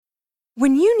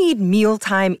When you need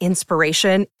mealtime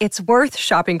inspiration, it's worth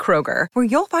shopping Kroger, where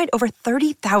you'll find over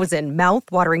 30,000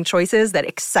 mouth-watering choices that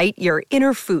excite your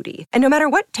inner foodie. And no matter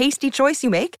what tasty choice you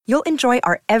make, you'll enjoy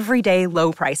our everyday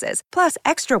low prices, plus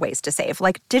extra ways to save,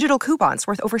 like digital coupons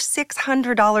worth over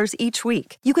 $600 each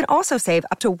week. You can also save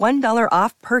up to $1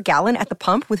 off per gallon at the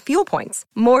pump with fuel points.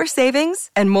 More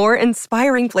savings and more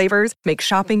inspiring flavors make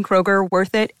shopping Kroger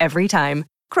worth it every time.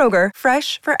 Kroger,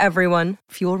 fresh for everyone.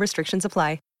 Fuel restrictions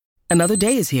apply. Another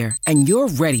day is here, and you're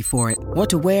ready for it. What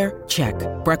to wear? Check.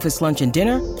 Breakfast, lunch, and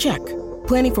dinner? Check.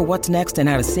 Planning for what's next and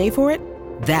how to save for it?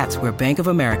 That's where Bank of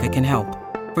America can help.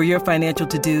 For your financial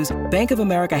to-dos, Bank of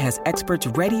America has experts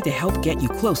ready to help get you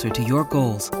closer to your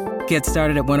goals. Get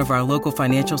started at one of our local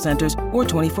financial centers or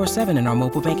 24/7 in our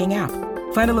mobile banking app.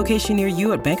 Find a location near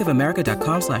you at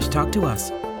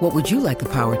bankofamerica.com/talktous. What would you like the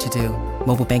power to do?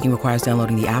 Mobile banking requires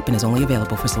downloading the app and is only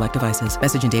available for select devices.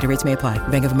 Message and data rates may apply.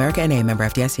 Bank of America N.A., member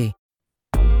FDIC.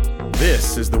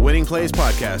 This is the Winning Plays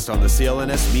Podcast on the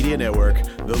CLNS Media Network,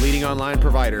 the leading online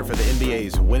provider for the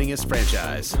NBA's winningest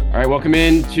franchise. All right, welcome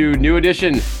in to new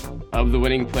edition of the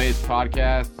Winning Plays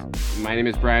Podcast. My name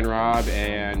is Brian Robb,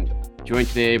 and joined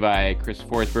today by Chris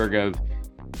Forsberg of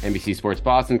NBC Sports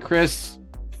Boston. Chris,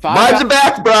 vibes are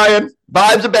back, Brian.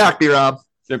 Vibes are back, B-Rob.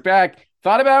 They're back.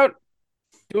 Thought about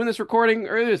doing this recording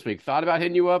earlier this week. Thought about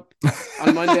hitting you up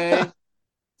on Monday.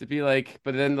 To be like,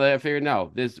 but then I figured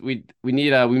no, we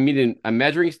need a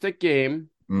measuring stick game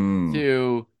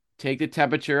to take the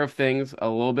temperature of things a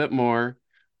little bit more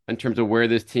in terms of where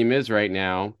this team is right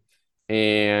now,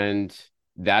 and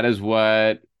that is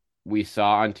what we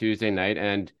saw on Tuesday night.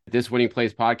 And this Winning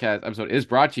Plays Podcast episode is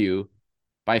brought to you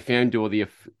by FanDuel, the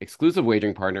exclusive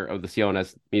wagering partner of the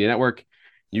CLNS Media Network.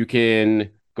 You can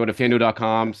go to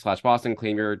FanDuel.com/Boston,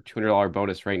 claim your $200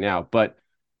 bonus right now. But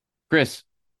Chris,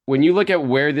 when you look at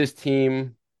where this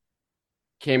team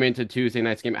came into Tuesday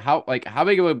night's game, how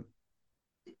big of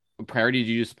a priority did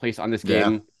you just place on this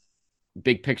game,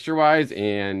 big picture wise?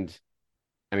 And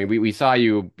I mean, we saw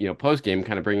you post game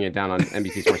kind of bringing it down on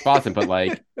NBC Sports Boston, but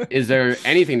like, is there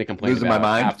anything to complain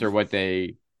about after what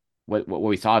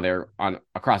we saw there on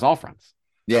across all fronts?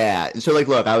 Yeah. So look,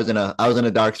 I was in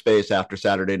a dark space after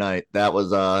Saturday night. That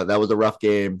was a rough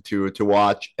game to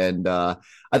watch. And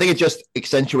I think it just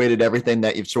accentuated everything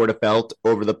that you've sort of felt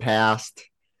over the past,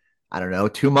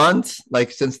 2 months,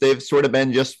 since they've sort of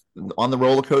been just on the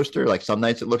roller coaster. Like some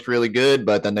nights it looks really good,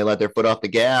 but then they let their foot off the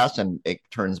gas and it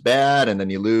turns bad. And then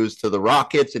you lose to the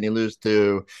Rockets and you lose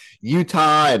to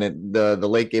Utah, and the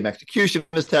late game execution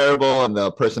is terrible and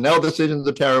the personnel decisions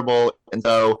are terrible. And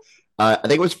so I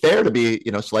think it was fair to be,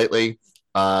 slightly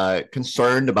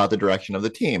concerned about the direction of the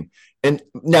team. And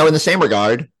now in the same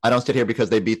regard, I don't sit here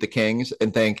because they beat the Kings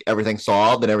and think everything's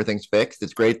solved and everything's fixed.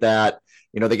 It's great that,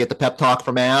 they get the pep talk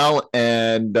from Al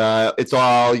and it's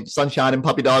all sunshine and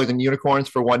puppy dogs and unicorns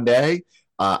for one day.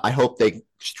 I hope they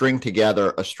string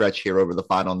together a stretch here over the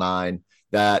final 9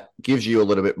 that gives you a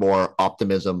little bit more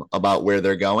optimism about where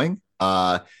they're going.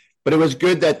 But it was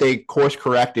good that they course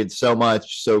corrected so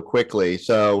much so quickly.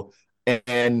 So,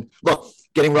 and look,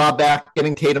 getting Rob back,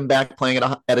 getting Tatum back, playing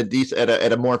at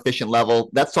a more efficient level,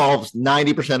 that solves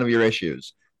 90% of your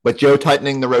issues. But Joe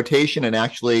tightening the rotation and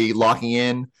actually locking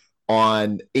in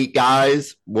on 8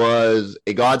 guys was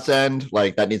a godsend.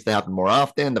 Like that needs to happen more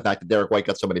often. The fact that Derek White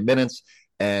got so many minutes,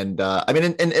 and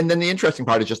and then the interesting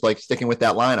part is just sticking with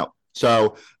that lineup.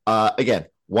 So again,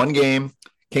 one game.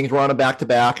 Kings were on a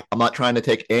back-to-back. I'm not trying to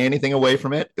take anything away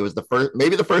from it. It was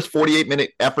maybe the first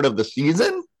 48-minute effort of the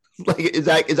season. Is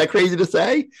that crazy to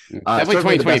say? Definitely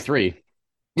 2023.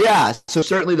 Yeah, so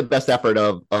certainly the best effort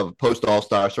of post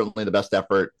All-Star. Certainly the best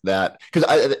effort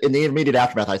because in the immediate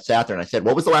aftermath, I sat there and I said,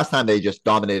 "What was the last time they just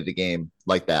dominated a game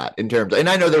like that?" In terms, and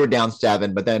I know they were down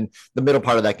 7, but then the middle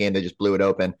part of that game they just blew it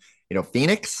open.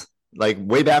 Phoenix,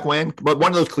 way back when, but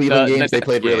one of those Cleveland games they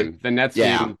played really. The Nets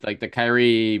game, the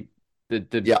Kyrie.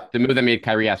 The move that made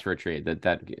Kyrie ask for a trade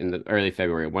that in the early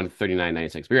February,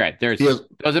 139.96. But you're right. Those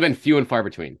have been few and far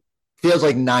between. Feels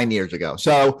like 9 years ago.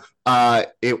 So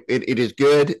it is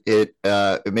good. It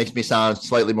makes me sound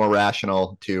slightly more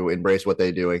rational to embrace what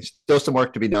they're doing. Still some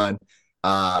work to be done.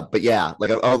 But yeah,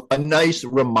 a nice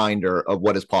reminder of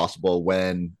what is possible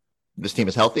when this team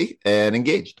is healthy and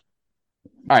engaged.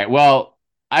 All right. Well,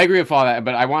 I agree with all that,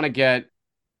 but I want to get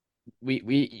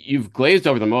you've glazed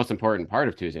over the most important part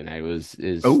of Tuesday night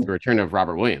the return of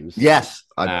Robert Williams. Yes,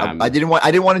 I didn't want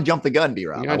to jump the gun,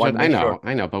 B-Rob.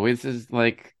 I know, but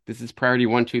this is priority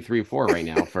 1, 2, 3, 4 right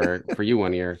now for you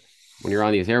when you're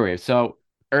on these airwaves. So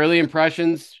early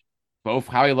impressions, both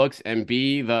how he looks and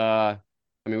B the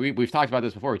I mean, we've talked about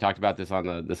this before. We talked about this on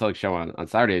the Celtics show on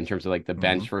Saturday in terms of like the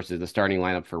bench versus the starting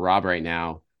lineup for Rob right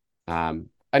now. An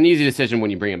easy decision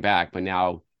when you bring him back, but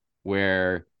now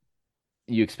where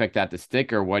you expect that to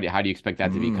stick, or what? How do you expect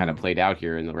that to be kind of played out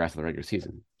here in the rest of the regular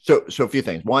season? So a few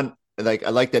things. One, like I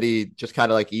like that he just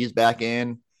kind of like eased back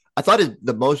in. I thought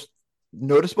the most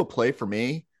noticeable play for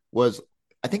me was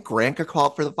I think Granka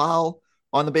called for the foul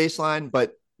on the baseline,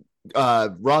 but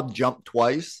Rob jumped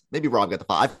twice. Maybe Rob got the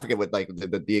foul. I forget what like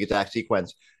the exact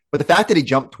sequence. But the fact that he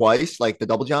jumped twice, like the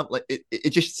double jump, like it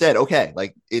just said, okay,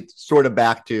 like it's sort of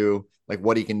back to like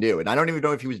what he can do. And I don't even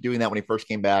know if he was doing that when he first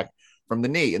came back from the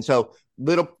knee. And so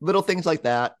little things like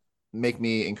that make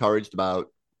me encouraged about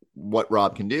what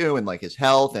Rob can do and like his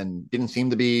health, and didn't seem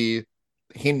to be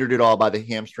hindered at all by the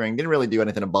hamstring. Didn't really do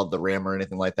anything above the rim or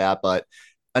anything like that, but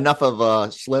enough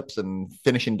of slips and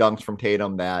finishing dunks from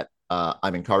Tatum that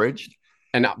I'm encouraged.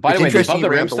 And by the way, the above the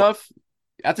rim stuff,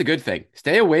 that's a good thing.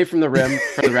 Stay away from the rim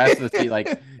for the rest of the season.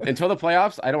 Like until the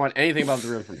playoffs, I don't want anything above the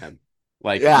rim from him.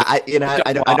 Like, yeah, I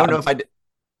don't know if I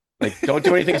like don't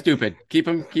do anything stupid. Keep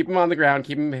him on the ground.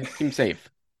 Keep him safe.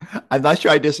 I'm not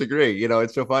sure I disagree. You know,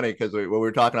 it's so funny because when we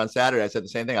were talking on Saturday, I said the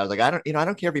same thing. I was like, I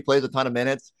don't care if he plays a ton of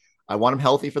minutes. I want him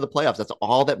healthy for the playoffs. That's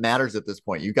all that matters at this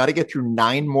point. You got to get through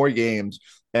 9 more games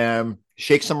and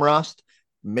shake some rust,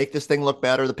 make this thing look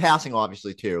better. The passing,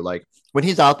 obviously, too. Like when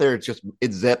he's out there,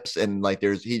 it zips, and like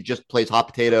he just plays hot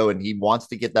potato, and he wants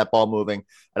to get that ball moving.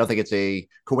 I don't think it's a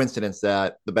coincidence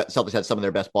that the Celtics had some of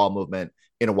their best ball movement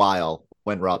in a while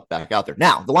when Rob's back out there.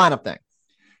 Now, the lineup thing.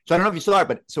 So I don't know if you saw it,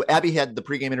 but so Abby had the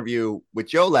pregame interview with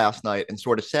Joe last night and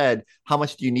sort of said, how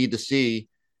much do you need to see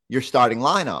your starting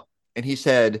lineup? And he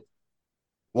said,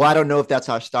 well, I don't know if that's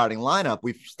our starting lineup.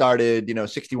 We've started,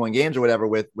 61 games or whatever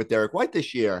with Derek White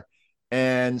this year.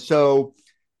 And so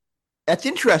that's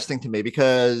interesting to me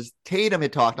because Tatum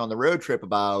had talked on the road trip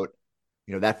about,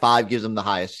 that 5 gives him the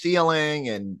highest ceiling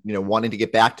and, wanting to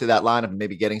get back to that lineup and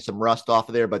maybe getting some rust off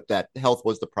of there, but that health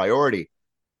was the priority.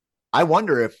 I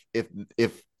wonder if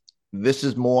this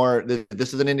is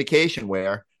this is an indication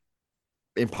where,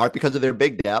 in part because of their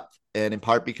big depth and in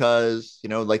part because,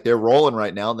 like they're rolling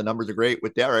right now, the numbers are great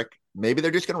with Derek. Maybe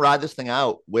they're just going to ride this thing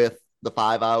out with the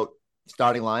 5 out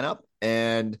starting lineup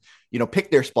and,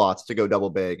 pick their spots to go double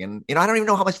big. And, I don't even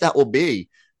know how much that will be.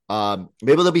 Maybe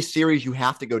there'll be series you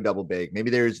have to go double big. Maybe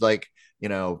there's like,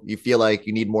 you feel like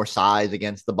you need more size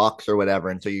against the Bucks or whatever.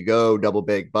 And so you go double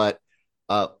big, but,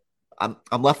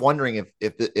 I'm left wondering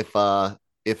if the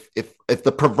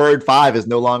preferred 5 is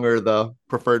no longer the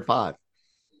preferred 5.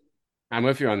 I'm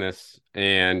with you on this,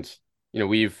 and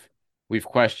we've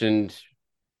questioned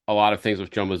a lot of things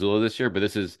with Joe Mazzulla this year, but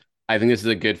I think this is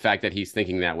a good fact that he's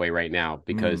thinking that way right now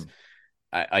because,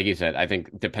 like you said, I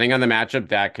think depending on the matchup,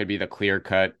 that could be the clear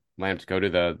cut lineup to go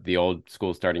to the old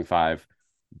school starting 5.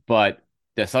 But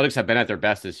the Celtics have been at their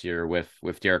best this year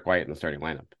with Derek White in the starting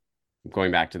lineup,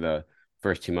 going back to the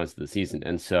first 2 months of the season.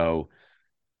 And so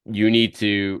you need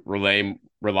to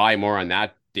rely more on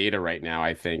that data right now,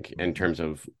 I think, in terms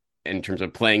of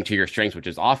playing to your strengths, which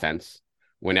is offense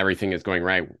when everything is going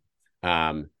right,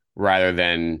 rather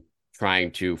than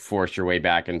trying to force your way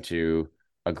back into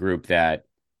a group that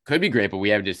could be great, but we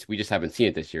just haven't seen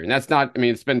it this year. And that's not, I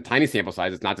mean, it's been tiny sample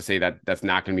size. It's not to say that that's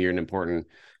not going to be an important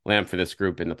lamp for this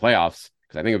group in the playoffs,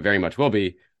 because I think it very much will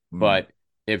be. But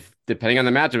if, depending on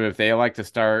the matchup, if they like to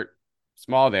start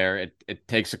small there, it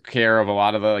takes care of a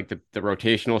lot of the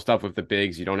rotational stuff with the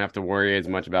bigs. You don't have to worry as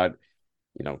much about,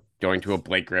 going to a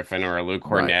Blake Griffin or a Luke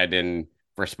Cornett in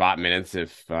for spot minutes.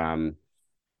 And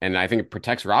I think it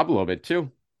protects Rob a little bit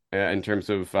too, in terms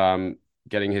of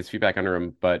getting his feet back under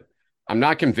him. But I'm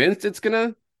not convinced it's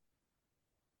the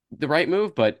right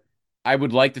move, but I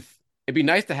would like to. It'd be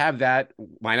nice to have that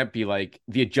lineup be like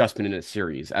the adjustment in a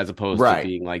series as opposed to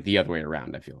being like the other way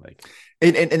around, I feel like.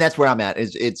 And that's where I'm at.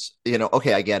 It's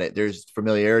okay, I get it. There's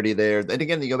familiarity there. And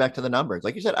again, you go back to the numbers.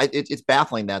 Like you said, it's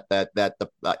baffling that the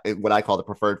what I call the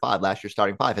preferred 5, last year's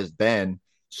starting 5, has been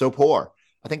so poor.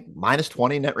 I think minus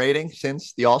 20 net rating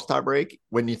since the All-Star break,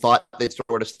 when you thought they'd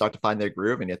sort of start to find their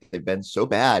groove, and yet they've been so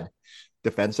bad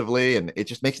defensively, and it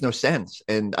just makes no sense.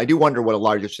 And I do wonder what a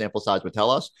larger sample size would tell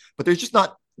us, but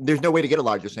there's no way to get a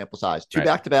larger sample size. 2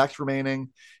 back-to-backs remaining.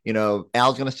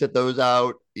 Al's going to sit those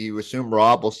out. You assume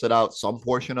Rob will sit out some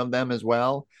portion of them as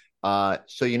well.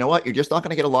 So you know what? You're just not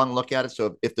going to get a long look at it.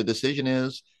 So if the decision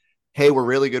is, hey, we're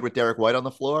really good with Derek White on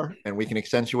the floor, and we can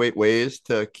accentuate ways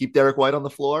to keep Derek White on the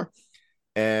floor,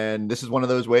 and this is one of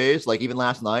those ways, like even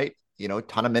last night,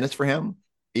 ton of minutes for him,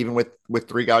 even with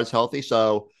 3 guards healthy.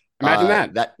 So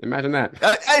Imagine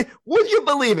that. Would you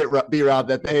believe it, B-Rob,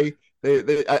 that they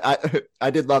I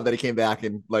did love that he came back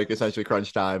in like essentially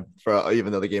crunch time for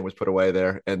even though the game was put away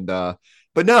there. And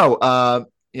but no,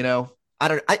 I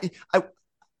don't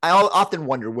I often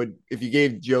wonder if you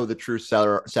gave Joe the true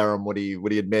serum, would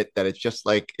he admit that it's just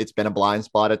like it's been a blind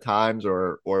spot at times,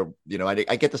 or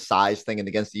I get the size thing and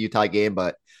against the Utah game,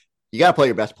 but you got to play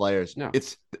your best players. No,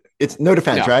 it's no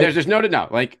defense, no, right? there's no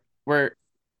like where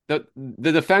the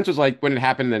defense was like when it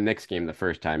happened in the Knicks game the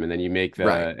first time, and then you make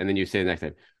Right. and then you say the next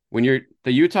time when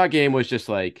the Utah game was just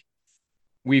like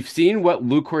we've seen what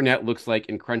Luke Cornett looks like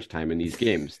in crunch time in these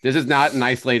games. This is not an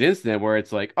isolated incident where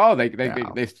it's like, oh,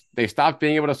 Yeah. they stopped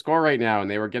being able to score right now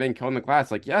and they were getting killed in the class.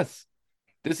 Like, yes,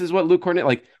 this is what Luke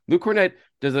Cornett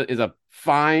is a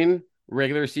fine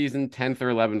regular season 10th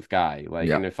or 11th guy, like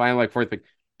Yeah. in a final like fourth pick.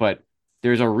 But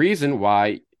there's a reason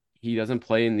why he doesn't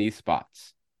play in these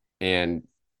spots. And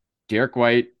Derek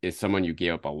White is someone you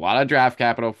gave up a lot of draft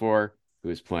capital for, who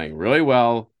is playing really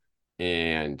well.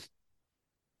 And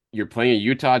you're playing a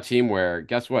Utah team where,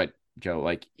 guess what, Joe?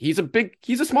 Like he's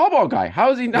a small ball guy. How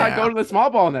does he not go Yeah. to the small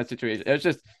ball in that situation? It's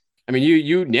just, I mean,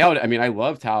 you nailed it. I mean, I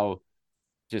loved how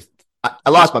just I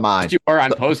lost my mind. you are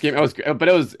on post game. It was, but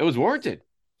it was warranted.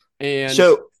 And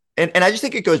So, and I just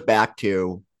think it goes back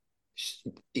to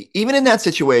even in that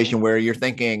situation where you're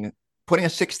thinking putting a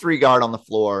 6'3" guard on the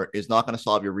floor is not going to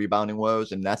solve your rebounding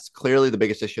woes. And that's clearly the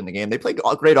biggest issue in the game. They played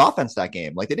great offense that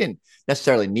game. Like they didn't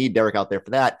necessarily need Derek out there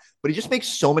for that, but he just makes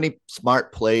so many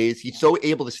smart plays. He's so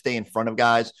able to stay in front of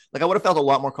guys. Like I would have felt a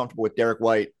lot more comfortable with Derek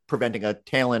White preventing a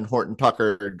Talon Horton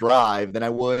Tucker drive than I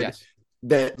would yes,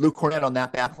 that Luke Cornett on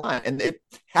that back line. And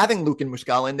having Luke and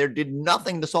Muscala in there did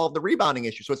nothing to solve the rebounding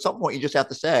issue. So at some point you just have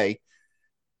to say,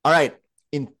 all right,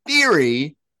 in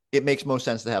theory, it makes most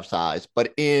sense to have size,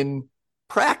 but in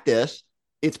practice,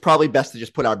 it's probably best to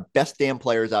just put our best damn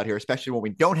players out here, especially when we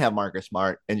don't have Marcus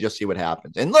Smart, and just see what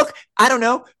happens. And look, I don't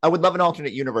know. I would love an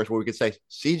alternate universe where we could say,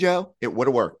 see, Joe, it would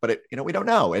have worked, but we don't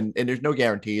know. And there's no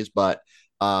guarantees, but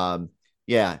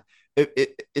yeah,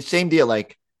 it's same deal.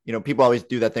 Like, people always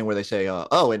do that thing where they say,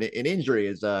 oh, an injury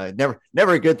is never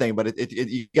a good thing, but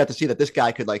you got to see that this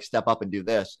guy could like step up and do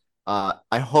this.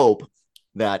 I hope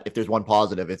that if there's one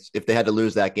positive, it's if they had to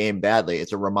lose that game badly,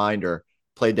 it's a reminder,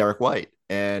 play Derek White.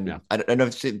 And yeah, I don't know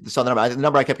if you saw the number. The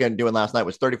number I kept doing last night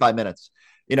was 35 minutes,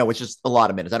 which is a lot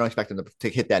of minutes. I don't expect them to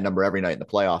hit that number every night in the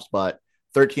playoffs, but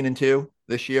 13-2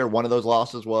 this year. One of those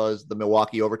losses was the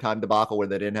Milwaukee overtime debacle where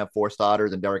they didn't have four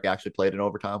starters and Derek actually played in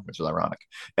overtime, which is ironic.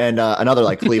 And another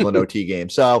like Cleveland OT game.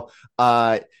 So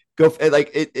it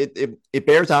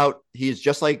bears out. He's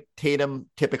just like Tatum,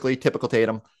 typical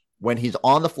Tatum. When he's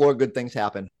on the floor, good things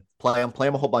happen. Play him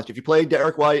a whole bunch. If you play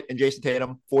Derek White and Jason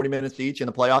Tatum 40 minutes each in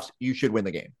the playoffs, you should win the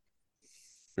game.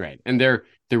 right. And there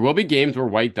will be games where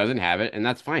White doesn't have it, and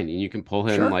that's fine. And you can pull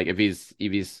him Sure. like if he's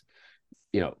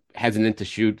hesitant to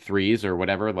shoot threes or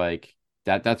whatever, like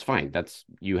that's fine.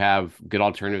 You have good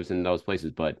alternatives in those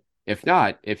places. But if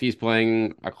not, if he's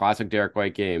playing a classic Derek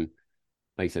White game,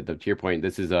 like I said, to your point,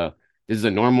 this is a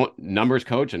normal numbers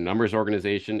coach and numbers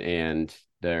organization, and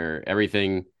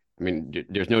everything. I mean,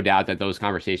 there's no doubt that those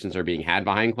conversations are being had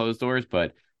behind closed doors,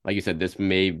 but like you said, this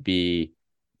may be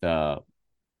the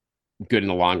good in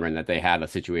the long run that they had a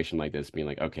situation like this, being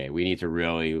like, okay, we need to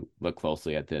really look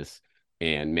closely at this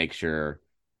and make sure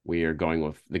we are going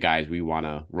with the guys we want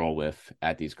to roll with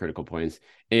at these critical points.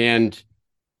 And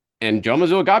Joe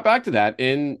Mazzulla got back to that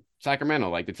in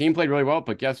Sacramento. Like the team played really well,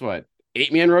 but guess what?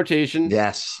 8-man rotation.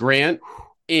 Yes. Grant,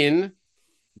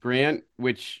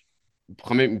 which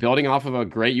building off of a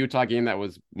great Utah game that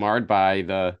was marred by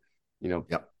the,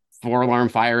 Yep. 4-alarm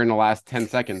fire in the last 10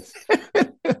 seconds.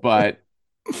 But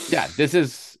yeah, this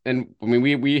is, and I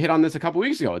mean, we hit on this a couple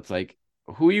weeks ago. It's like,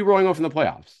 who are you rolling off in the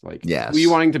playoffs? Like, Yes. who are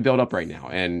you wanting to build up right now?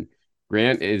 And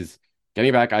Grant is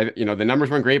getting back. The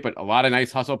numbers weren't great, but a lot of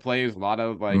nice hustle plays, a lot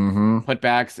of like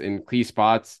putbacks in key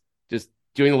spots, just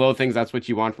doing the little things. That's what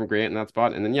you want from Grant in that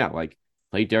spot. And then, yeah, like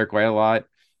play Derek White a lot.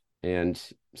 And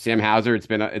Sam Hauser, it's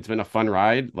been a fun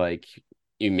ride. Like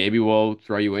maybe we'll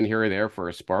throw you in here or there for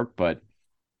a spark, but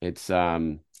it's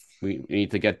we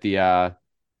need to get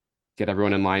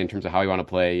everyone in line in terms of how we want to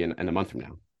play in a month from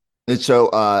now. And so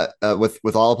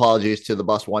with all apologies to the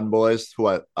Bus One boys, who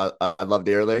I love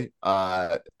dearly,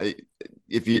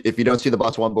 if you don't see the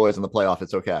Bus One boys in the playoff,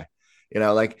 it's okay.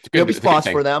 There'll be spots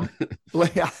for them.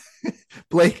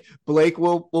 Blake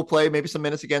will play maybe some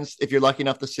minutes against, if you're lucky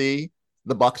enough to see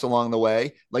the Bucks along the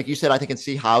way. Like you said, I think, and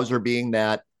see Hauser being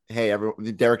that, hey,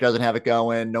 Derek doesn't have it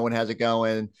going. No one has it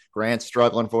going. Grant's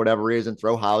struggling for whatever reason.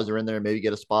 Throw Hauser in there and maybe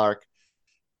get a spark.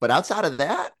 But outside of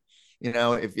that,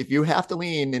 if you have to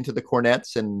lean into the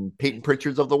Cornets and Peyton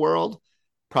Pritchards of the world,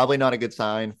 probably not a good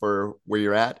sign for where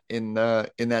you're at in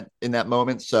that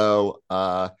moment. So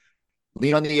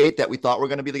lean on the 8 that we thought were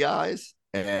going to be the guys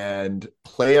and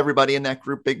play everybody in that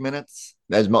group big minutes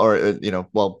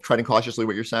while treading cautiously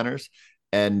with your centers,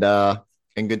 and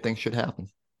good things should happen.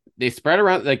 They spread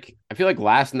around. Like, I feel like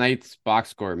last night's box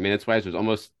score minutes wise was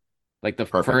almost like the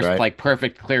Perfect, first right? like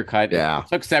perfect clear cut. Yeah. It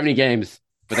took 70 games,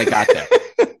 but they got there.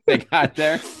 They got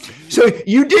there. So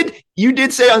you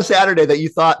did say on Saturday that you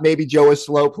thought maybe Joe was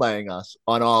slow playing us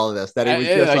on all of this, that it was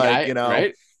just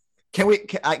right? Can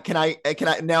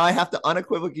I now I have to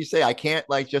unequivocally say I can't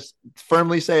like just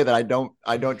firmly say that I don't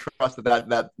trust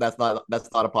that's not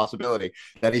a possibility,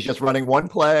 that he's just running one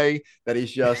play, that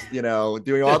he's just doing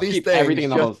all these things, everything in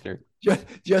the holster,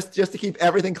 just to keep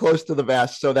everything close to the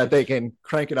vest so that they can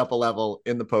crank it up a level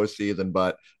in the postseason.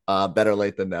 But better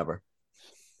late than never.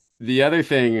 The other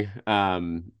thing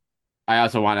I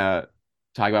also want to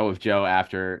talk about with Joe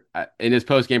after in his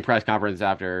post game press conference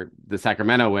after the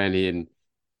Sacramento win,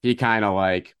 he kind of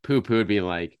like poo-pooed, being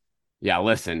like, yeah,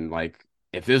 listen, like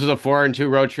if this was a 4-2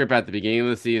 road trip at the beginning of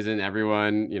the season,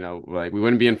 everyone, like we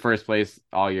wouldn't be in first place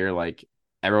all year. Like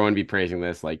everyone would be praising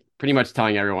this, like pretty much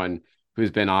telling everyone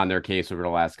who's been on their case over the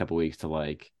last couple of weeks to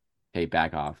like, hey,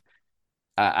 back off.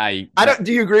 I don't.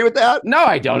 Do you agree with that? No,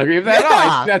 I don't agree with that at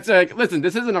all. That's listen,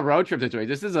 this isn't a road trip situation.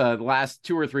 This is a last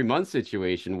 2 or 3 months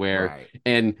situation where, right.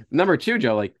 And number two,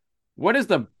 Joe, like what is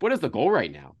the goal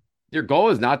right now? Your goal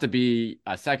is not to be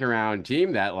a second round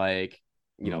team that like,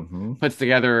 puts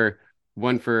together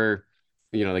one for,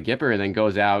 the Gipper and then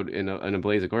goes out in a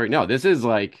blaze of glory. No, this is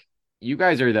like, you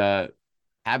guys are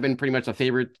have been pretty much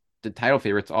the title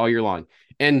favorites all year long.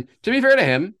 And to be fair to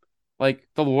him, like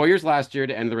the Warriors last year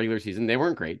to end the regular season, they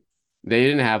weren't great. They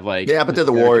didn't have like, yeah, but they're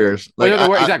the Warriors. Like,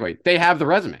 exactly. They have the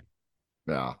resume.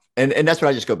 Yeah. And that's what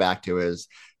I just go back to is,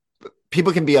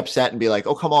 people can be upset and be like,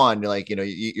 oh, come on. Like,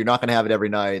 you're not going to have it every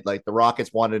night. Like the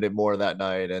Rockets wanted it more that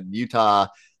night, and Utah,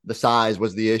 the size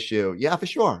was the issue. Yeah, for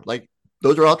sure. Like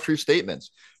those are all true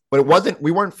statements, but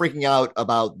we weren't freaking out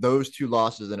about those 2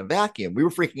 losses in a vacuum. We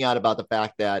were freaking out about the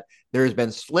fact that there has been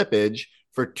slippage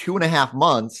for 2.5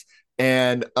 months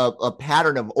and a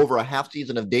pattern of over a half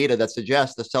season of data that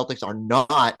suggests the Celtics are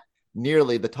not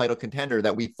nearly the title contender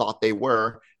that we thought they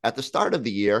were at the start of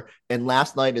the year. And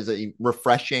last night is a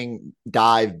refreshing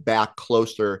dive back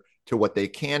closer to what they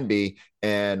can be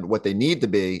and what they need to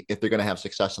be if they're going to have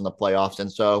success in the playoffs.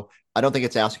 And so I don't think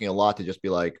it's asking a lot to just be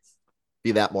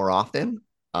that more often.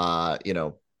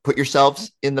 Put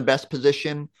yourselves in the best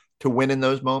position to win in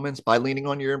those moments by leaning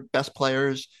on your best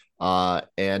players. Just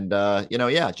have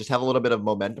a little bit of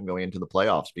momentum going into the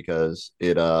playoffs, because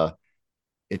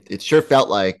it sure felt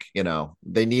like,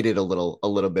 they needed a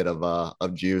little bit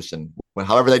of juice, and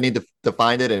however they need to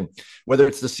find it. And whether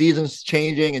it's the season's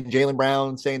changing and Jaylen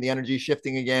Brown saying the energy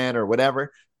shifting again or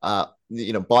whatever,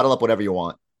 bottle up whatever you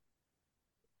want.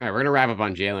 All right, we're going to wrap up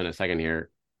on Jaylen in a second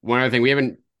here. One other thing we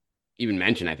haven't even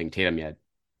mentioned, I think, Tatum yet,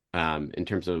 in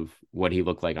terms of what he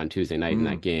looked like on Tuesday night in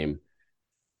that game.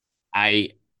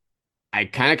 I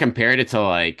kind of compared it to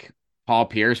like Paul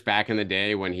Pierce back in the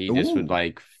day when he just would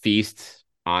like feast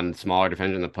on smaller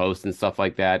defenders in the post and stuff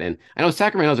like that. And I know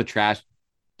Sacramento's a trash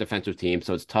defensive team,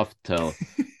 so it's tough to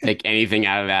take anything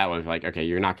out of that with like, okay,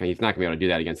 he's not gonna be able to do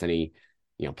that against any,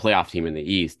 playoff team in the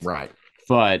East. Right.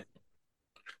 But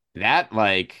that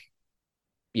like,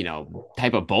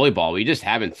 type of bully ball we just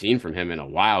haven't seen from him in a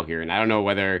while here. And I don't know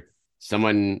whether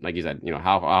someone, like you said,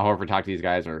 how Horford talked to these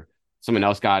guys, or someone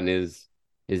else got in his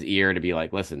ear to be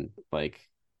like, listen, like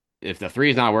if the 3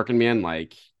 is not working, man,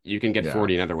 like you can get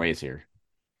 40 in other ways here.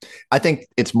 I think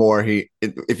it's more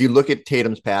if you look at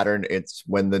Tatum's pattern, it's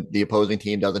when the opposing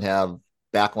team doesn't have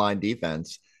backline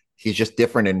defense, he's just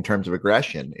different in terms of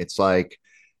aggression. It's like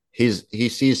he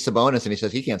sees Sabonis and he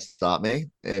says he can't stop me,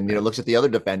 and looks at the other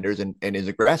defenders and is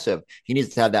aggressive. He needs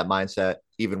to have that mindset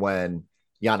even when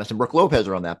Giannis and Brook Lopez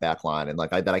are on that back line, and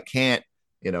that I can't,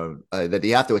 that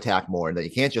you have to attack more, and that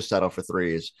you can't just settle for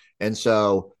 3s. And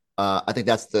so I think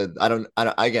that's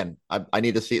I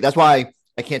need to see. That's why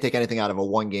I can't take anything out of a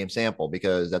 1-game sample,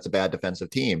 because that's a bad defensive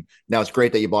team. Now it's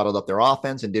great that you bottled up their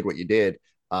offense and did what you did.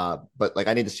 But like,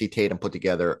 I need to see Tatum put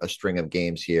together a string of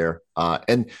games here.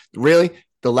 And really,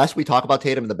 the less we talk about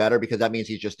Tatum, the better, because that means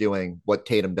he's just doing what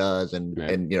Tatum does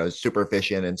and super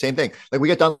efficient. And same thing. Like we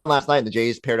got done last night and the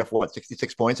Jays paired up for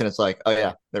 66 points. And it's like, oh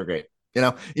yeah, they're great.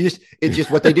 It's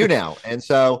just what they do now. And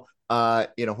so,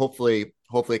 hopefully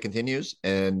it continues.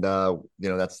 And, that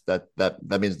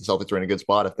means the Celtics are in a good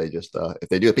spot if they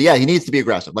do it. But yeah, he needs to be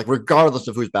aggressive, like regardless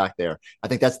of who's back there. I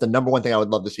think that's the number one thing I would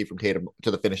love to see from Tatum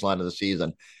to the finish line of the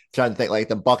season. Trying to think like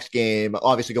the Bucks game,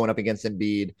 obviously going up against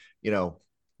Embiid,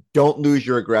 don't lose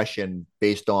your aggression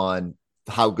based on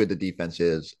how good the defense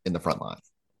is in the front line.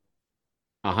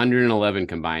 111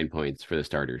 combined points for the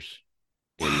starters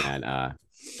in that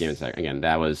game. Again,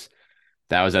 that was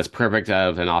as perfect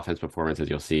of an offense performance as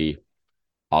you'll see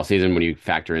all season when you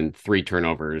factor in 3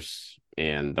 turnovers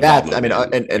and the That's, I mean,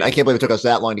 and I can't believe it took us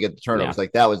that long to get the turnovers. Yeah.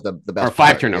 Like that was the best. Or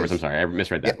 5 turnovers. I'm sorry, I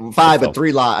misread that. Yeah, 5, but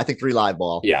 3 live. I think 3 live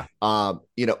ball. Yeah.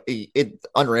 It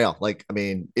unreal. Like, I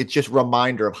mean, it's just a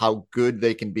reminder of how good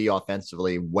they can be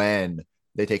offensively when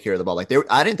they take care of the ball. Like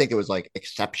I didn't think it was like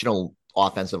exceptional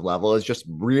offensive level. It's just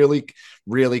really,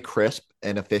 really crisp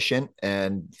and efficient.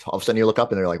 And all of a sudden you look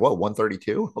up and they're like, whoa,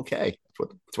 132. Okay.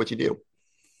 That's what you do.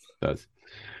 It does.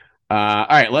 All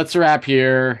right, let's wrap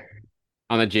here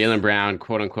on the Jaylen Brown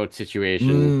quote unquote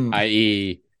situation,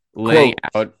 i.e. laying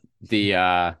out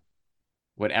the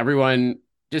what everyone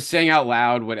just saying out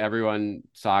loud what everyone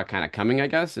saw kind of coming, I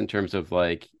guess, in terms of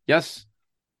like, yes,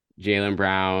 Jaylen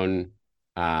Brown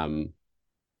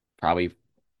probably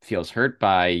feels hurt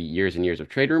by years and years of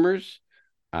trade rumors.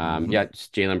 Yet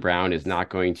Jaylen Brown is not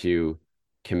going to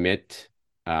commit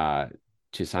to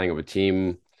signing with a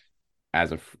team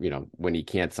as of, when he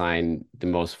can't sign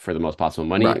for the most possible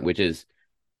money, Right. which is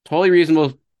totally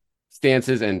reasonable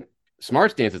stances and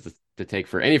smart stances to take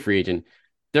for any free agent.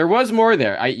 There was more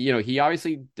there. He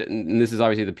obviously, and this is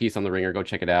obviously the piece on the Ringer. Go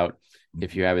check it out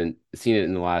if you haven't seen it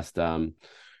in the last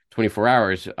 24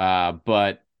 hours.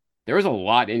 But there was a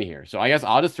lot in here. So I guess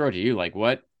I'll just throw it to you. Like,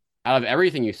 what out of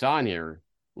everything you saw in here,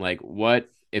 like what,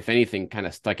 if anything, kind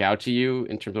of stuck out to you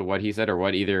in terms of what he said, or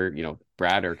what either,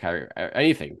 Brad or Kyrie, or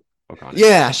anything?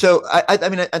 Yeah, so I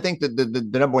mean, I think that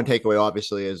the number one takeaway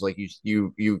obviously is like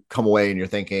you come away and you're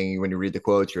thinking when you read the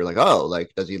quotes, you're like, oh,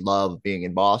 like does he love being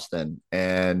in Boston?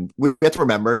 And we have to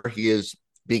remember he is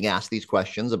being asked these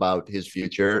questions about his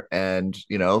future, and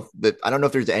that I don't know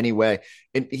if there's any way.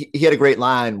 And he had a great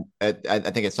line I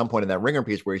think at some point in that Ringer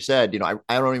piece where he said, I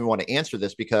don't even want to answer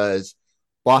this because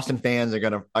Boston fans are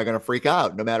gonna freak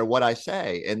out no matter what I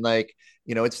say, and like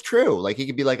it's true. Like he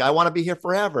could be like, I want to be here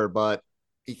forever, but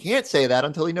he can't say that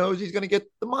until he knows he's going to get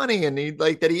the money and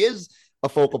that he is a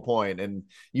focal point. And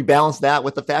you balance that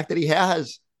with the fact that he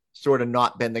has sort of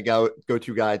not been the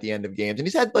go-to guy at the end of games. And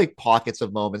he's had like pockets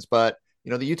of moments, but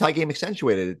the Utah game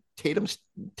accentuated it. Tatum's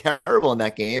terrible in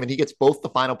that game, and he gets both the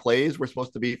final plays were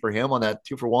supposed to be for him on that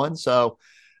 2-for-1. So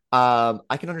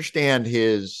I can understand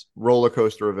his roller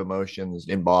coaster of emotions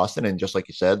in Boston. And just like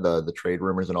you said, the trade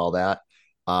rumors and all that.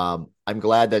 I'm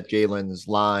glad that Jaylen's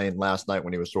line last night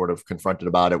when he was sort of confronted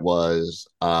about it was,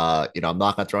 I'm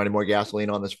not going to throw any more gasoline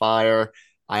on this fire.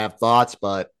 I have thoughts,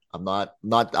 but I'm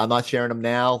not sharing them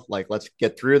now. Like, let's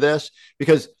get through this,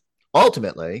 because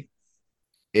ultimately,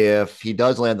 if he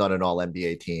does land on an all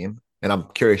NBA team, and I'm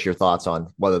curious your thoughts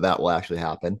on whether that will actually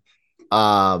happen.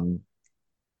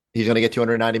 He's going to get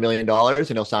 $290 million and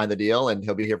he'll sign the deal and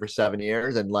he'll be here for 7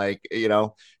 years. And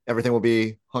everything will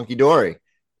be hunky dory.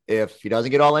 If he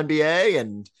doesn't get all NBA,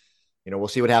 and we'll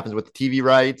see what happens with the TV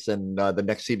rights and the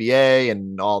next CBA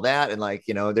and all that, and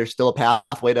there's still a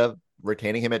pathway to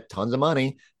retaining him at tons of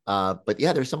money. But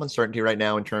yeah, there's some uncertainty right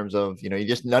now in terms of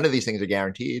none of these things are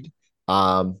guaranteed.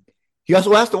 He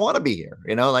also has to want to be here.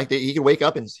 He could wake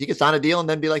up and he could sign a deal and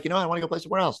then be like, I want to go play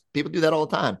somewhere else. People do that all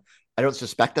the time. I don't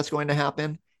suspect that's going to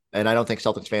happen, and I don't think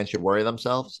Celtics fans should worry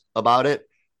themselves about it.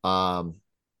 I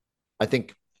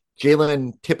think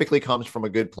Jaylen typically comes from a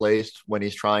good place when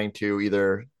he's trying to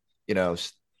either,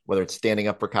 whether it's standing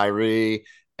up for Kyrie,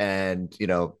 and,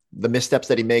 the missteps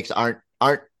that he makes aren't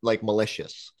like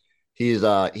malicious. He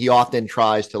often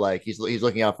tries to he's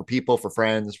looking out for people, for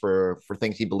friends, for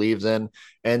things he believes in.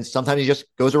 And sometimes he just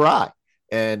goes awry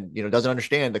and, doesn't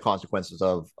understand the consequences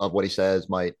of what he says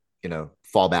might,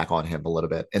 fall back on him a little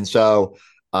bit. And so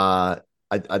that's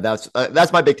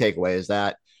my big takeaway, is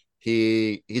that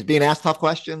he's being asked tough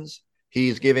questions.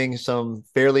 He's giving some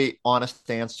fairly honest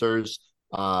answers,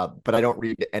 but I don't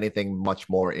read anything much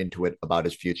more into it about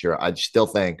his future. I still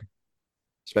think,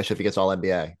 especially if he gets all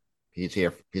NBA, he's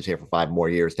here for 5 more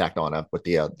years tacked on with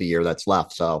the year that's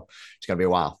left. So it's going to be a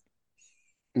while.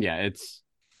 Yeah,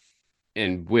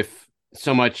 and with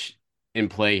so much in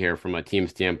play here from a team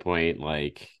standpoint,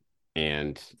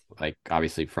 and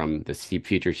obviously from the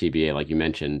future CBA, like you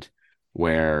mentioned,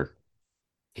 where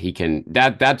he can,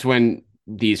 that's when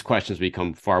these questions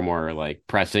become far more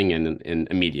pressing and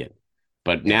immediate.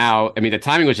 But now, I mean, the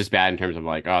timing was just bad in terms of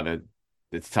the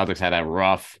Celtics had a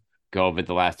rough go of it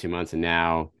the last 2 months, and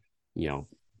now,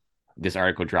 this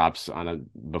article drops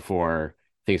before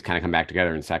things kind of come back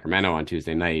together in Sacramento on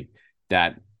Tuesday night,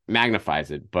 that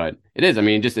magnifies it. But it is, I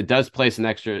mean, it does place an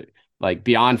extra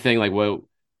beyond thing,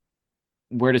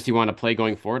 where does he want to play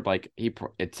going forward? Like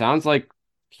it sounds like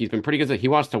he's been pretty good. He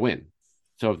wants to win.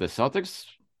 So if the Celtics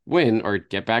win or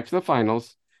get back to the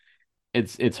finals,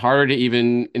 it's harder to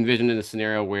even envision in a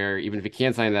scenario where even if he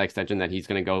can't sign that extension, that he's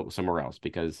going to go somewhere else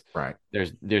because Right.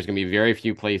 there's going to be very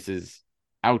few places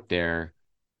out there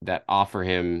that offer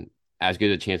him as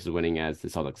good a chance of winning as the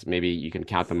Celtics. Maybe you can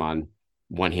count them on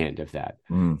one hand, if that.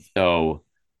 So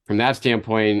from that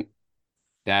standpoint,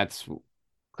 that's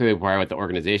clearly probably what the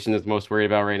organization is most worried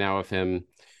about right now with him.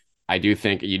 I do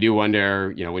think you do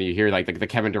wonder, when you hear like the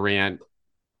Kevin Durant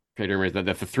trade rumors,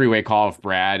 the three-way call of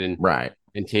Brad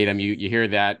and Tatum, you hear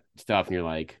that stuff and you're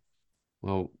like,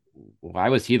 well, why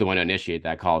was he the one to initiate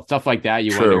that call? Stuff like that.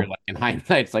 You wonder, like in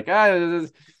hindsight, it's like,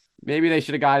 maybe they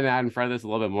should have gotten out in front of this a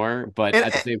little bit more. But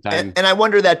at the same time, and I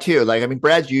wonder that too. Like, I mean,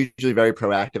 Brad's usually very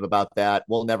proactive about that.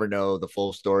 We'll never know the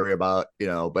full story about,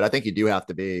 but I think you do have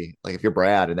to be like, if you're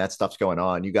Brad and that stuff's going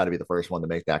on, you got to be the first one to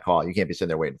make that call. You can't be sitting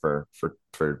there waiting for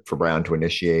Brown to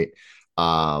initiate.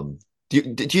 Do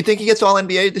you think he gets all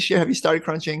NBA this year? Have you started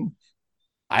crunching?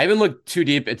 I haven't looked too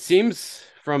deep. It seems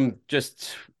from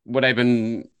just what I've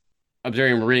been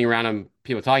observing and reading around on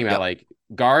people talking about, like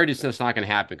guard is just not going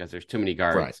to happen because there's too many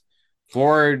guards. Right.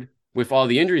 Forward, with all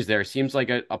the injuries there, seems like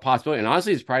a possibility. And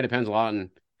honestly, it probably depends a lot on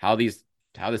how the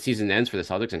season ends for the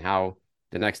Celtics and how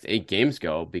the next 8 games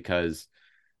go, because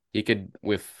he could,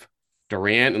 with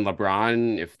Durant and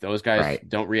LeBron, if those guys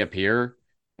don't reappear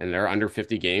and they're under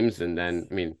 50 games, and then,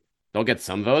 I mean, they'll get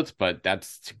some votes, but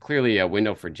that's clearly a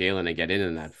window for Jaylen to get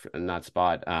in that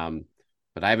spot.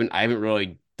 But I haven't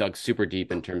really dug super deep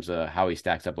in terms of how he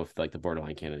stacks up with like the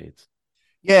borderline candidates.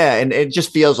 Yeah, and it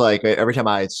just feels like every time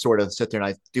I sort of sit there and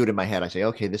I do it in my head, I say,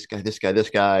 okay, this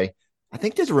guy, I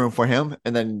think there's room for him.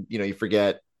 And then, you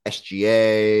forget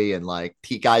SGA and like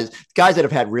guys that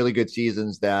have had really good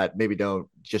seasons that maybe don't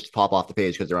just pop off the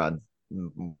page because they're on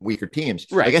weaker teams.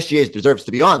 Right. Like SGA deserves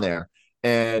to be on there.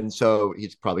 And so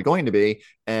he's probably going to be,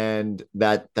 and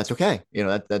that's okay.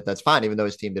 That's fine, even though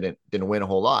his team didn't win a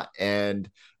whole lot. And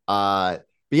but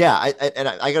yeah,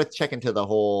 I got to check into the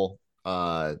whole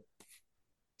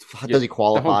does he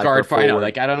qualify? The whole guard final.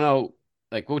 Like, I don't know.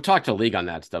 Like, we'll talk to league on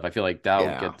that stuff. I feel like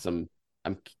that'll get some.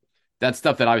 That's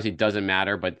stuff that obviously doesn't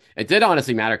matter, but it did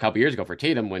honestly matter a couple years ago for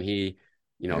Tatum when he,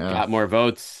 got more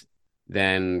votes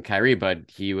than Kyrie, but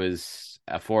he was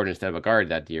a forward instead of a guard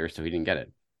that year, so he didn't get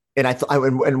it. And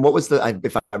and what was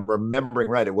if I'm remembering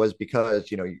right, it was because,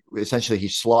 essentially he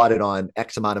slotted on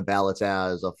X amount of ballots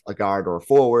as a guard or a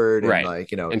forward.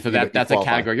 Right. And and so that's a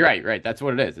category. You're right. Right. That's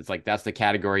what it is. It's like, that's the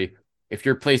category. If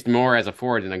you're placed more as a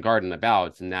forward than a guard in the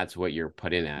ballots, and that's what you're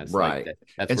put in as. Right. Like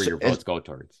that's where your votes go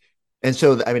towards. And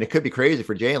so, I mean, it could be crazy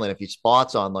for Jaylen if he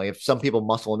spots on, like, if some people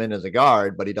muscle him in as a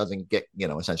guard, but he doesn't get,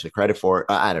 essentially credit for it.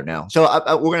 I don't know. So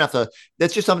we're going to have to,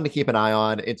 that's just something to keep an eye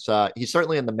on. It's he's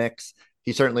certainly in the mix.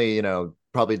 He certainly,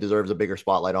 probably deserves a bigger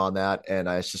spotlight on that. And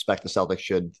I suspect the Celtics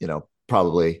should,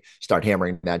 probably start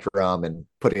hammering that drum and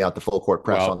putting out the full court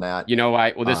press on that. You know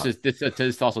why? Well,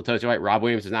 this also tells you why Rob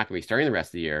Williams is not going to be starting the rest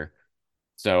of the year.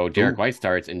 So Derek White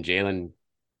starts and Jaylen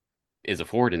is a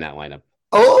forward in that lineup.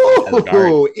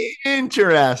 Oh,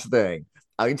 interesting.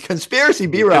 Conspiracy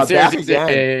B-Rob back again.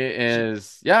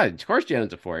 Is of course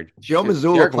Jaylen's a forward. Joe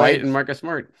Mazzulla, Derek White and Marcus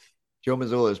Smart. Joe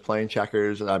Mazzulla is playing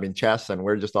checkers. I mean, chess, and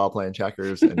we're just all playing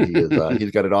checkers. And he is,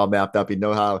 he's got it all mapped up. He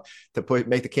know how to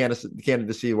make the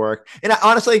candidacy work. And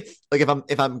honestly, like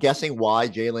if I'm guessing why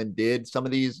Jaylen did some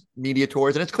of these media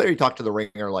tours, and it's clear he talked to the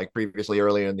Ringer like previously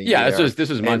earlier in the year. Yeah, this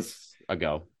was months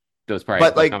ago. Those probably,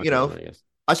 but like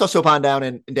I saw Sopan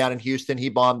down in Houston. He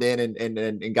bombed in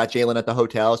and got Jaylen at the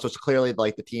hotel. So it's clearly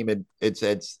like the team had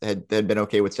been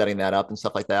okay with setting that up and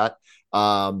stuff like that.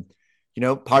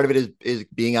 Part of it is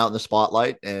being out in the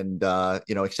spotlight and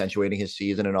accentuating his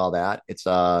season and all that. It's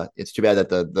too bad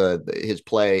that his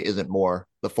play isn't more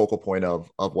the focal point of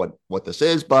what this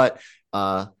is, but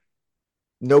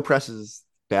no press is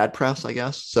bad press, I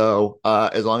guess. So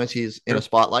as long as he's in a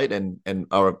spotlight and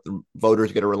our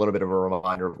voters get a little bit of a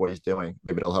reminder of what he's doing,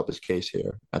 maybe it'll help his case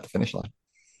here at the finish line.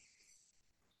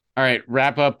 All right,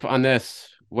 wrap up on this.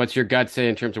 What's your gut say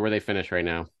in terms of where they finish right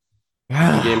now?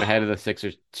 Game ahead of the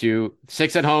Sixers.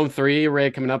 6 at home, 3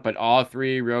 away coming up, but all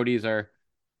 3 roadies are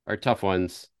tough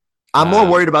ones. I'm more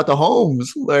worried about the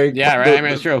homes. Like, yeah, right. I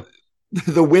mean, it's true.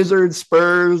 The Wizards,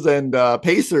 Spurs, and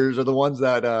Pacers are the ones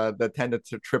that tend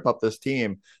to trip up this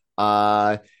team.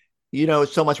 So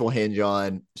much will hinge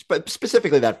on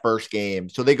specifically that first game.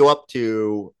 So they go up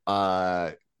to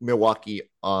Milwaukee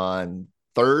on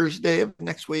Thursday of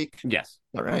next week. Yes.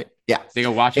 All right. Yeah. They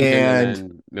go Washington and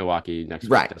then Milwaukee next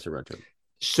week. Right. That's a road trip.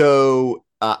 So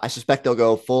I suspect they'll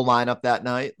go full lineup that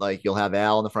night. Like you'll have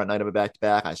Al in the front night of a back to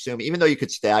back. I assume, even though you could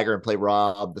stagger and play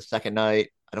Rob the second night,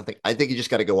 I think you just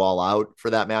got to go all out for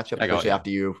that matchup, especially after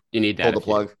you need pull that the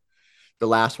plug, the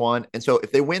last one. And so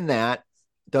if they win that,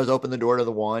 it does open the door to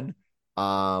the one.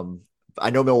 I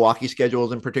know Milwaukee's schedule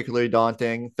isn't particularly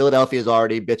daunting. Philadelphia is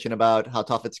already bitching about how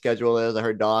tough its schedule is. I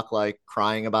heard Doc like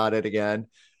crying about it again.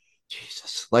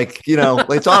 Jesus, like,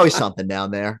 it's always something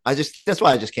down there. That's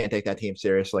why I just can't take that team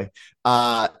seriously.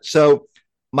 So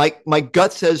my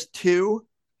gut says 2,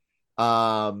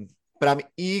 but I'm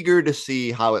eager to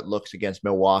see how it looks against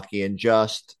Milwaukee and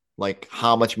just like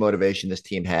how much motivation this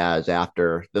team has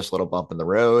after this little bump in the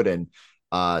road. And,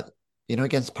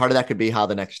 against part of that could be how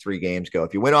the next 3 games go.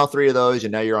 If you win all 3 of those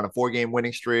and now you're on a 4-game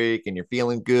winning streak and you're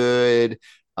feeling good,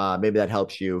 maybe that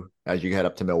helps you as you head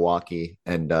up to Milwaukee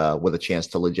and with a chance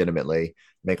to legitimately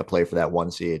make a play for that 1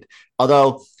 seed.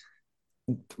 Although,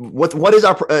 what is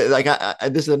our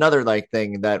this is another like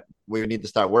thing that we need to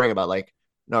start worrying about. Like,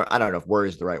 no, I don't know if worry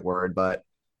is the right word, but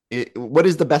what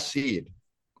is the best seed?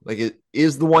 Like, it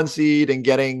is the 1 seed and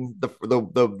getting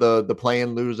the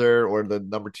play-in loser or the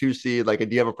number 2 seed. Like, do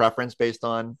you have a preference based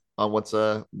on what's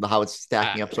how it's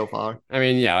stacking up so far? I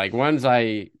mean, yeah, like ones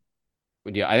I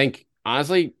think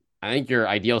honestly, I think your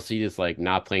ideal seed is like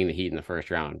not playing the Heat in the first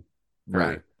round,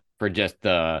 for just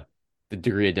the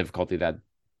degree of difficulty that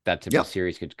typical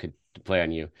series could play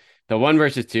on you. The 1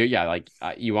 versus 2, yeah, like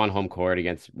you want home court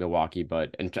against Milwaukee,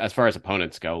 but as far as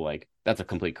opponents go, like that's a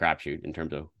complete crapshoot in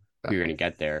terms of who you're going to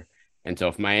get there. And so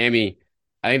if Miami,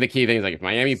 I think the key thing is like if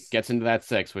Miami gets into that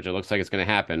 6, which it looks like it's going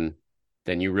to happen,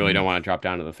 then you really don't want to drop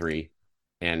down to the 3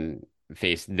 and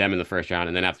face them in the first round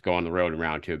and then have to go on the road in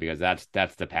round 2, because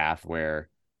that's the path where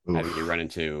I think you run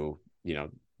into,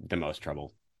 the most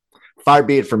trouble. Far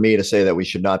be it from me to say that we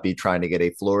should not be trying to get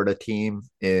a Florida team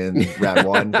in round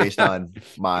 1 based on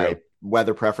my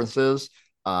weather preferences.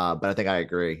 But I think I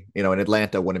agree. In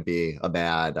Atlanta wouldn't be a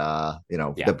bad,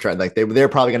 the trend. Like they're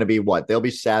probably going to be what? They'll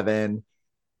be 7.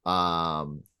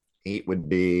 8 would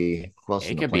be.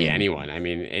 It could be anyone. I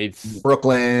mean, it's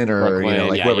Brooklyn or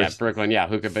Brooklyn. Yeah,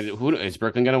 who is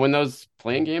Brooklyn going to win those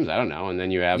playing games? I don't know. And then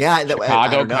you have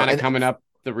Chicago kind of coming up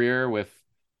the rear with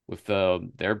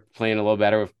they're playing a little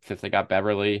better since they got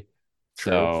Beverly.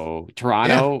 True. So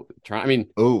Toronto. I mean,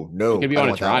 it could be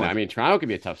on Toronto. I mean, Toronto could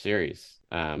be a tough series.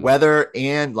 Weather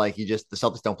and like the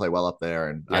Celtics don't play well up there,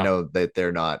 and I know that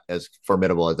they're not as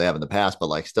formidable as they have in the past, but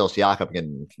like still Siakam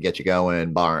can get you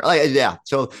going.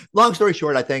 So long story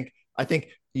short, I think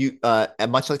you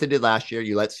much like they did last year,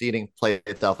 you let seeding play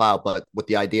itself out, but with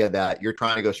the idea that you're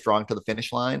trying to go strong to the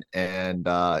finish line and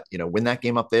win that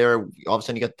game up there. All of a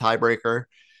sudden you get the tiebreaker.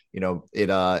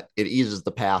 It eases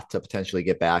the path to potentially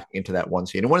get back into that 1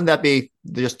 seed. And wouldn't that be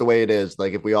just the way it is?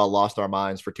 Like if we all lost our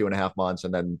minds for 2.5 months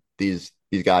and then these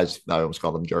guys, I almost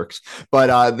call them jerks,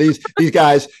 but these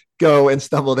guys go and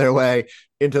stumble their way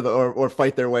into or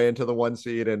fight their way into the 1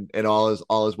 seed and all is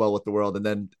well with the world. And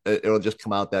then it'll just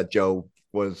come out that Joe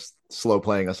was slow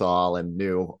playing us all and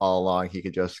knew all along he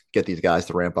could just get these guys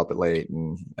to ramp up it late.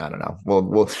 And I don't know.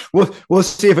 We'll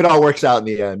see if it all works out in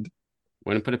the end.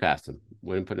 Wouldn't put it past him.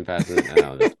 At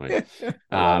this point.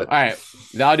 All right.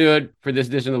 That'll do it for this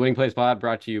edition of the Winning Plays Pod,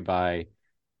 brought to you by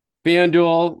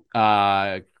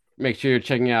FanDuel. Make sure you're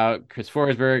checking out Chris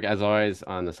Forsberg, as always,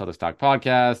 on the Celtics Talk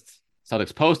podcast.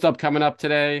 Celtics post up coming up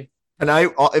today. And I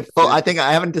think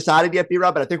I haven't decided yet,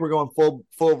 B-Rob, but I think we're going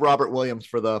full Robert Williams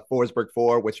for the Forsberg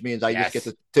 4, which means I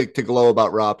just get to glow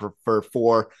about Rob for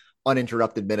 4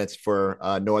 uninterrupted minutes for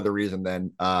no other reason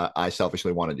than I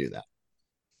selfishly want to do that.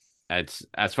 It's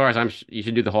as far as you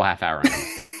should do the whole half hour.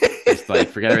 Just like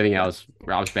forget everything else.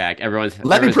 Rob's back.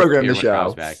 Let me program the show.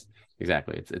 Rob's back.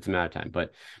 Exactly. It's a matter of time,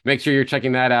 but make sure you're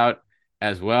checking that out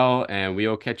as well. And we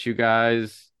will catch you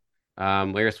guys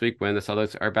later this week when the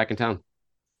Celtics are back in town.